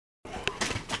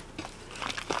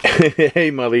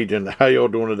Hey, my Legion, how y'all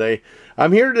doing today?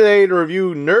 I'm here today to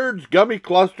review Nerds Gummy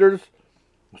Clusters.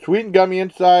 Sweet and gummy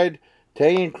inside,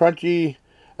 tangy and crunchy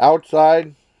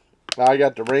outside. I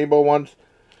got the rainbow ones.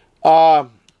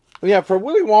 Yeah, for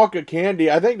Willy Wonka candy,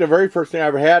 I think the very first thing I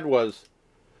ever had was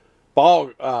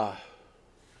bottle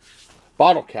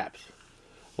caps.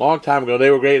 Long time ago,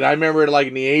 they were great. And I remember, like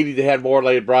in the '80s, they had more.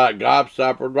 They brought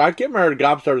Gobstopper. I can't remember the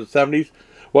Gobstopper in the '70s.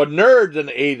 Well, Nerds in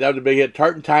the '80s, that was a big hit.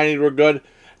 Tart and Tiny were good.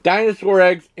 Dinosaur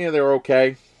eggs, yeah, they were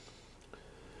okay.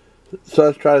 So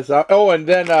let's try this out. Oh, and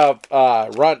then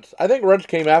Runts. I think Runts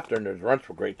came after Nerds. Runts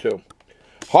were great too.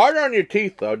 Hard on your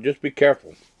teeth though. Just be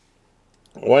careful.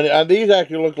 When these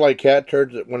actually look like cat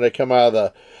turds when they come out of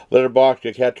the litter box.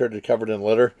 Your cat turds are covered in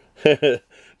litter.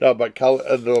 No, but color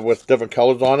with different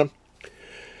colors on them.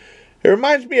 It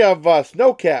reminds me of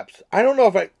snow caps. I don't know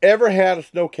if I've ever had a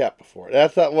snow cap before.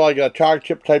 That's not like a chocolate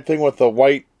chip type thing with the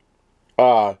white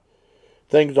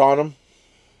things on them.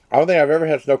 I don't think I've ever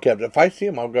had snow caps. If I see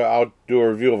them, I'll do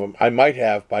a review of them. I might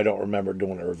have, but I don't remember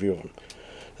doing a review of them.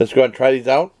 Let's go ahead and try these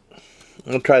out.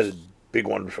 I'll try the big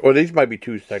ones. Or these might be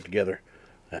two stuck together.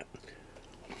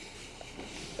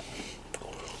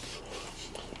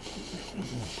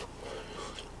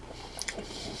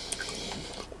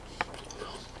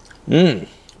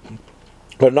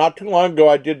 But not too long ago,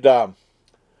 I did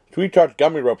Sweet Tarts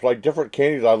gummy ropes, like different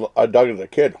candies I dug as a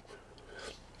kid.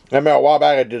 I remember a while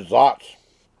back I did Zots.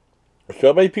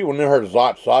 So many people never heard of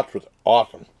Zots. Zots was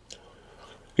awesome.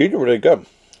 These are really good.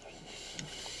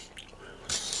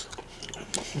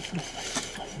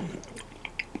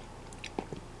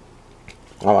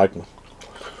 I like them.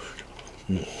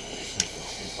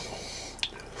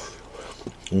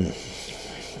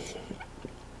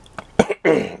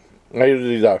 I use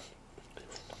these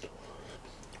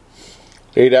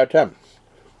 8 out of 10.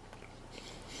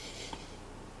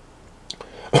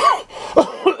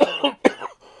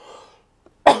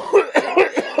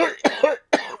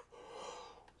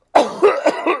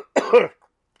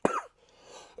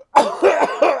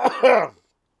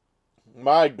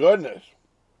 My goodness.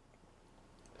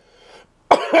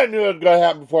 I knew it was going to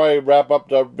happen before I wrap up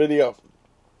the video.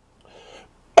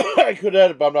 I could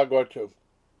edit, but I'm not going to.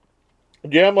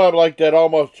 Jam Lab like that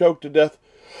almost choked to death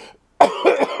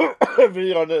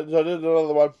video, so this is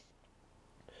another one.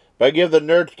 But I give the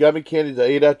Nerds Gummy Candies an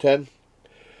 8 out of 10.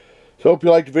 So hope you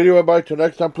liked the video, everybody. Till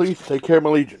next time, please take care, my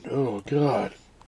Legion. Oh, God.